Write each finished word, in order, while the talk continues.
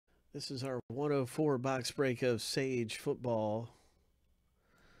This is our 104 box break of Sage football.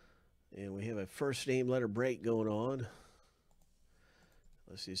 And we have a first name letter break going on.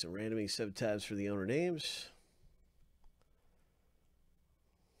 Let's see some randoming 7 times for the owner names.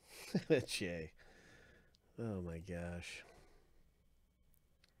 Jay. Oh my gosh.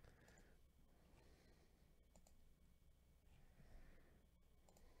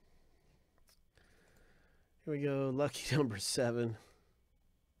 Here we go. Lucky number 7.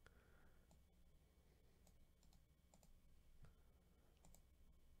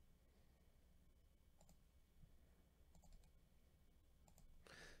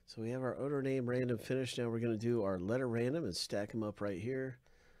 So we have our owner name random finished. Now we're going to do our letter random and stack them up right here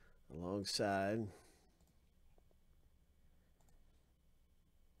alongside.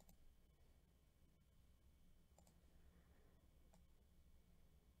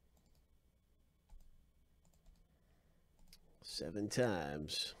 Seven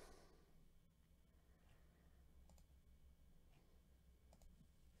times.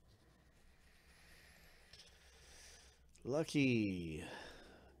 Lucky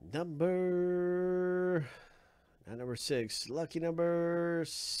number, not number 6, lucky number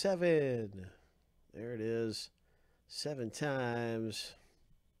 7. There it is, 7 times.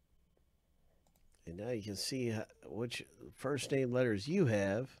 And now you can see which first name letters you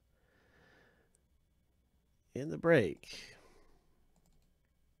have in the break.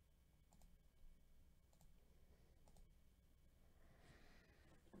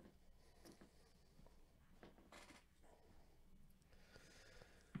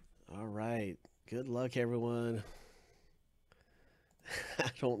 All right. Good luck, everyone. I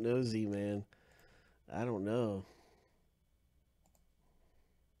don't know, Z Man. I don't know.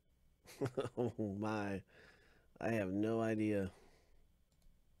 Oh my. I have no idea.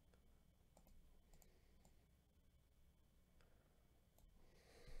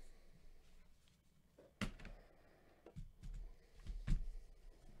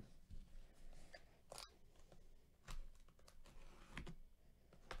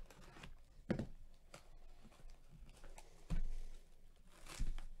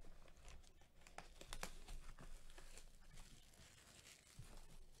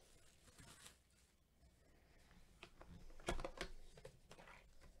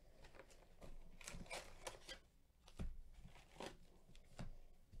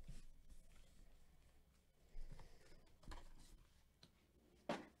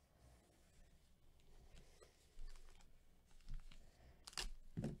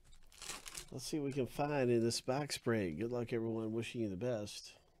 Let's see what we can find in this box break. Good luck, everyone. Wishing you the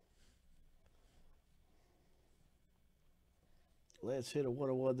best. Let's hit a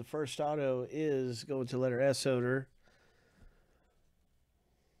 101. The first auto is going to letter S owner.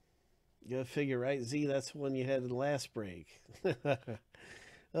 You gotta figure, right, Z? That's the one you had in the last break.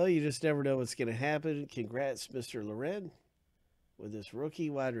 Oh, you just never know what's going to happen. Congrats, Mr. Loren, with this rookie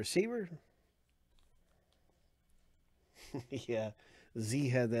wide receiver. Yeah, Z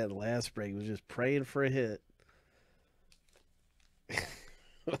had that last break. Was just praying for a hit.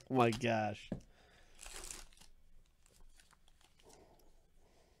 Oh my gosh.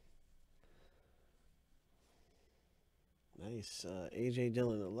 Nice. AJ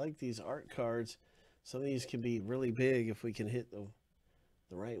Dillon. I like these art cards. Some of these can be really big if we can hit the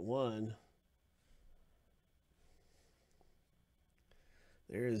right one.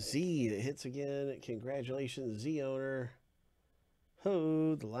 There's Z that hits again. Congratulations, Z owner.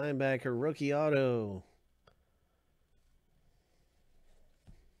 Ho, the linebacker rookie auto.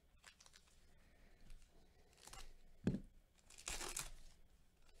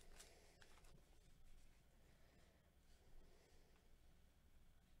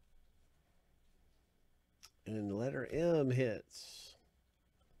 And the letter M hits.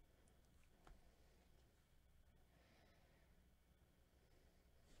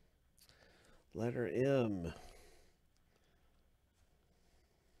 Letter M.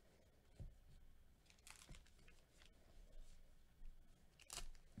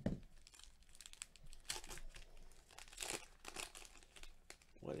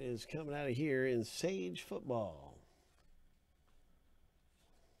 What is coming out of here in Sage football?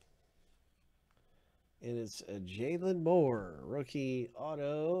 And it's a Jalen Moore rookie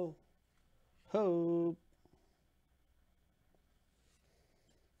auto. Hope.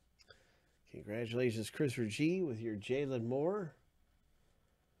 Congratulations, Christopher G, with your Jalen Moore.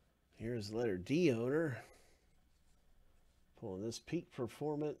 Here's the letter D owner. Pulling this peak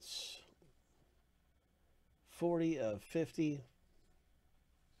performance. 40 of 50.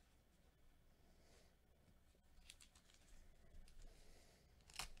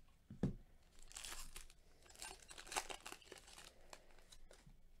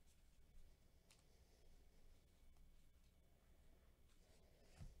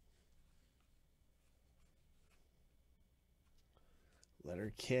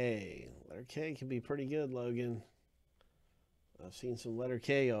 Letter K. Letter K can be pretty good, Logan. I've seen some letter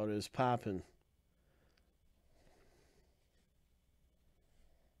K autos popping.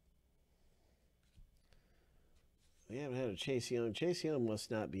 We haven't had a Chase Young. Chase Young must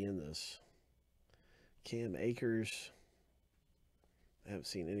not be in this. Cam Akers. I haven't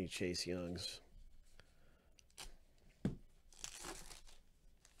seen any Chase Youngs.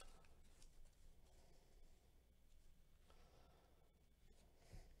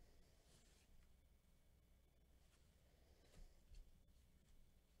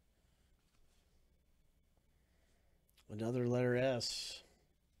 Another letter S.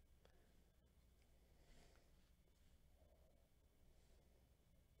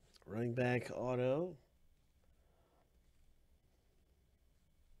 Running back auto.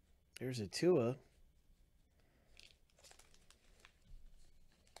 There's a Tua.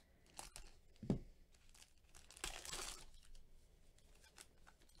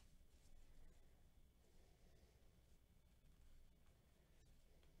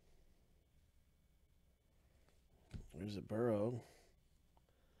 There's a Burrow.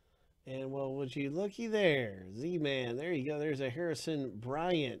 And, well, would you looky there? Z-Man. There you go. There's a Harrison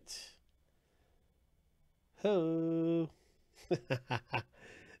Bryant. Ho!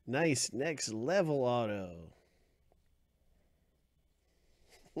 Nice. Next level auto.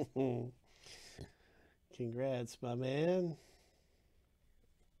 Congrats, my man.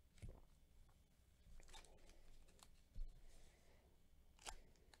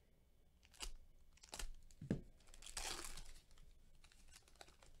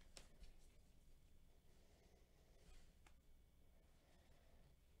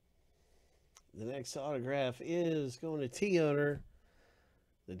 The next autograph is going to T-Owner,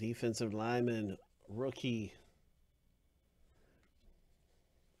 the defensive lineman rookie.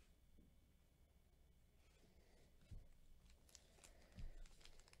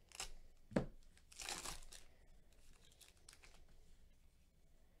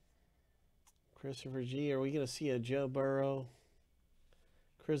 Christopher G, are we going to see a Joe Burrow?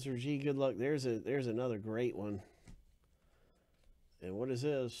 Christopher G, good luck. There's another great one. And what is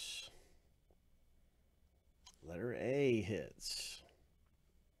this? Letter A hits.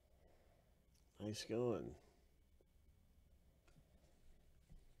 Nice going.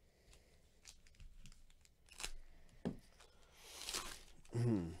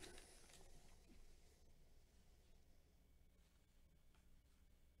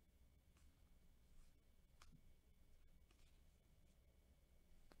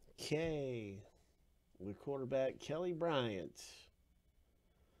 K, the quarterback Kelly Bryant,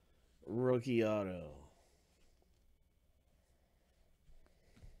 rookie auto.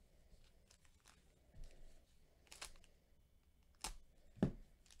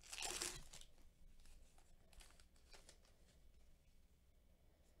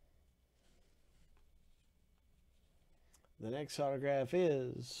 The next autograph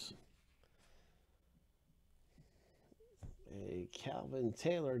is a Calvin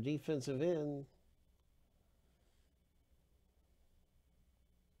Taylor defensive end.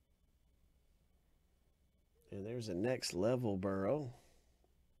 And there's a next level Burrow.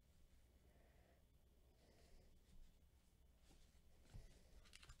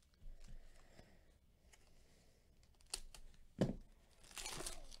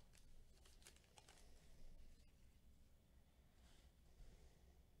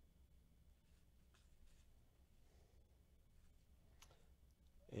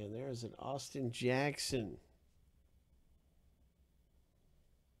 And there's an Austin Jackson.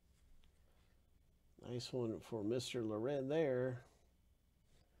 Nice one for Mr. Loren there.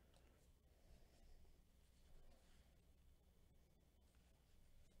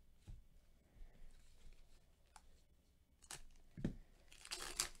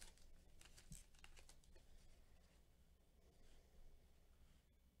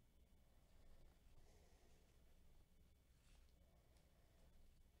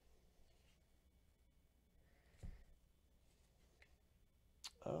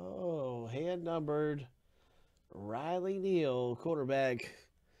 Oh, hand numbered Riley Neal, quarterback,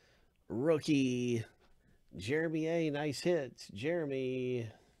 rookie. Jeremy A, nice hit. Jeremy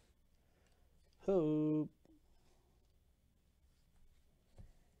Hope.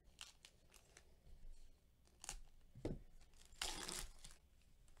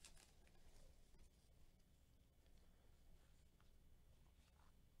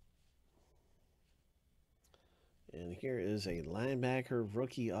 And here is a linebacker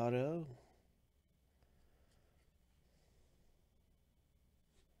rookie auto.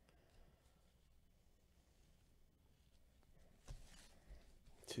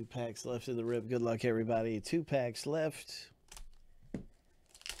 Two packs left in the rip. Good luck, everybody. Two packs left.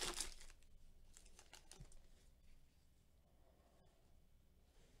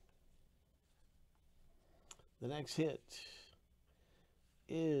 The next hit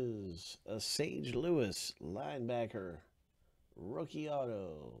is a Sage Lewis linebacker rookie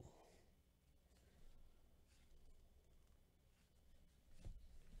auto.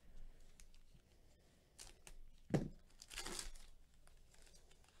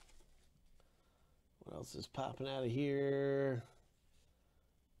 What else is popping out of here?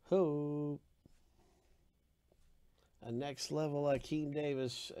 Hope. A next level Akeem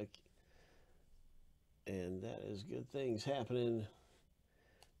Davis. And that is good things happening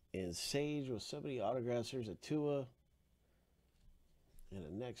in Sage with so many autographs. There's a Tua and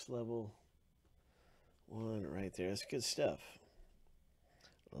a next level one right there. That's good stuff.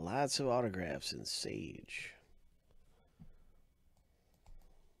 Lots of autographs in Sage.